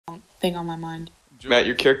thing on my mind. Matt,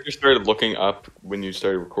 your character started looking up when you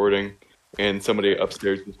started recording, and somebody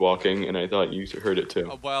upstairs was walking, and I thought you heard it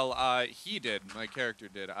too. Well, he did. My character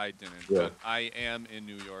did. I didn't. Yeah. But I am in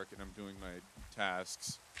New York, and I'm doing my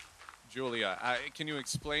tasks. Julia, can you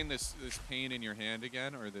explain this pain in your hand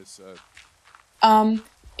again, or this?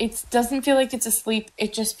 It doesn't feel like it's asleep.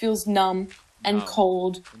 It just feels numb and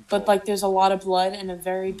cold, but like there's a lot of blood and a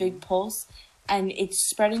very big pulse, and it's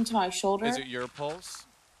spreading to my shoulder. Is it your pulse?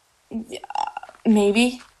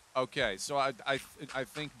 Maybe. Okay, so I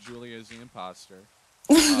think Julia is the imposter.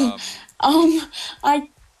 I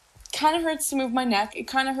kind of hurts to move my neck. It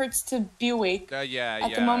kind of hurts to be awake. Yeah.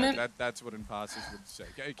 The moment. That's what imposters would say.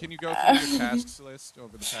 Can you go through your tasks list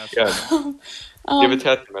over the past? Yeah. You have a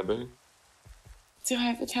task, remember? Do I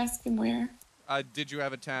have a task and where? Did you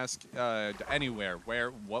have a task anywhere?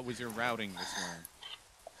 What was your routing this morning?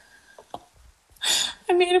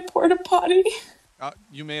 I made a porta potty.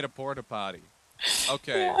 You made a porta potty.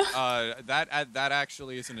 Okay. Yeah. That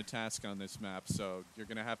actually isn't a task on this map, so you're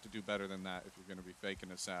gonna have to do better than that if you're gonna be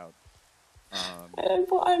faking us out.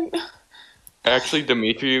 Actually,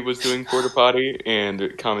 Dimitri was doing porta potty,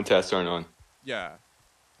 and common tasks aren't on. Yeah.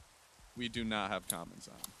 We do not have comments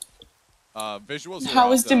on. Visuals.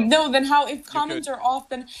 How is then how if comments are off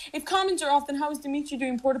then how is Dimitri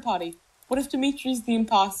doing porta potty? What if Dimitri's the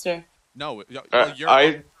imposter? No,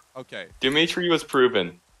 okay. Dimitri was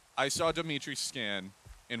proven. I saw Dimitri's scan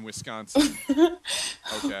in Wisconsin.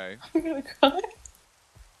 Okay. I'm gonna cry.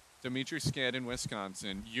 Dimitri's scan in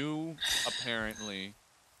Wisconsin. You apparently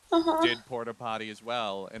did porta potty as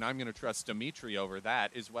well, and I'm gonna trust Dimitri over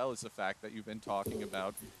that, as well as the fact that you've been talking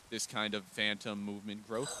about this kind of phantom movement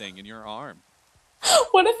growth thing in your arm.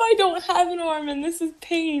 What if I don't have an arm and this is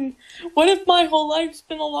pain? What if my whole life's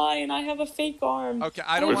been a lie and I have a fake arm? Okay,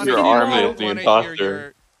 I don't want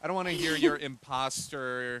to hear your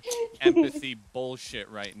imposter empathy bullshit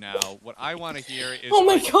right now. What I want to hear is oh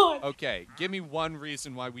my god. Okay, give me one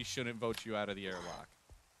reason why we shouldn't vote you out of the airlock.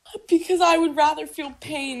 Because I would rather feel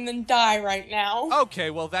pain than die right now.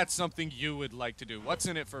 Okay, well, that's something you would like to do. What's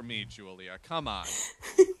in it for me, Julia? Come on.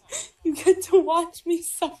 You get to watch me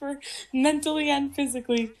suffer mentally and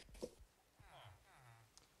physically. What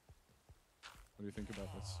do you think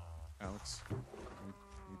about this, Alex?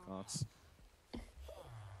 Any thoughts?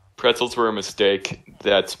 Pretzels were a mistake.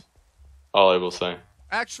 That's all I will say.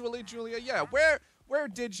 Actually, Julia, yeah, where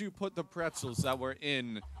did you put the pretzels that were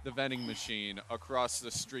in the vending machine across the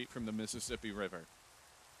street from the Mississippi River?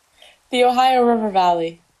 The Ohio River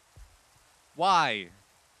Valley. Why?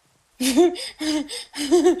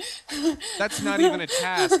 That's not even a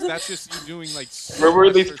task. That's just you doing like. Where were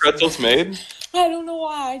these pretzels made? I don't know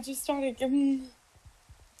why. I just started.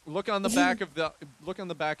 Look on the back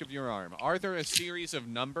of your arm. Are there a series of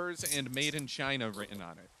numbers and "Made in China" written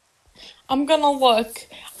on it? I'm gonna look.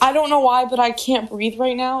 I don't know why, but I can't breathe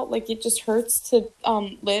right now. Like, it just hurts to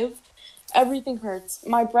live. Everything hurts.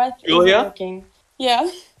 My breath isn't working. Yeah.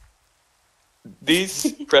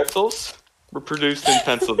 These pretzels were produced in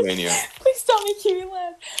Pennsylvania. Please don't make me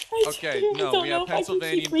laugh. Okay, no, we have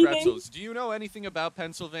Pennsylvania pretzels. Do you know anything about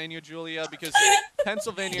Pennsylvania, Julia? Because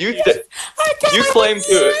Pennsylvania. You claim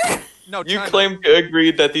to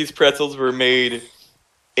agree that these pretzels were made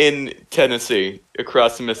in Tennessee,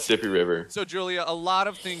 across the Mississippi River. So, Julia, a lot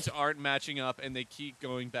of things aren't matching up, and they keep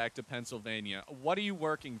going back to Pennsylvania. What are you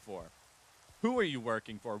working for? Who are you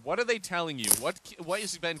working for? What are they telling you? What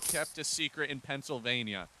has been kept a secret in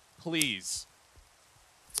Pennsylvania? Please.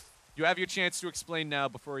 You have your chance to explain now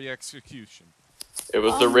before your execution. It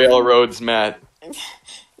was the railroads, Matt.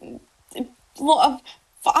 Well,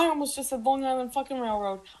 I almost just said Long Island fucking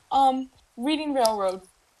Railroad. Reading Railroad.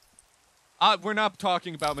 We're not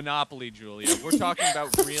talking about Monopoly, Julia. We're talking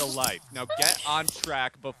about real life. Now get on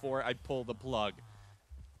track before I pull the plug.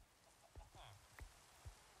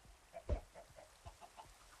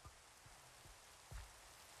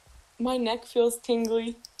 My neck feels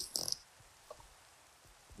tingly.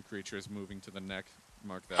 The creature is moving to the neck.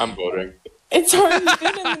 Mark that. I'm voting. It's already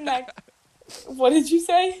been in the neck. What did you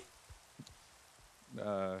say?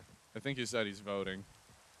 I think he said he's voting.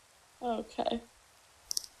 Okay.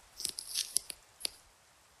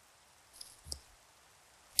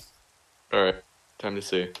 Alright, time to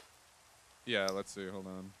see. Yeah, let's see. Hold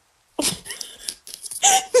on.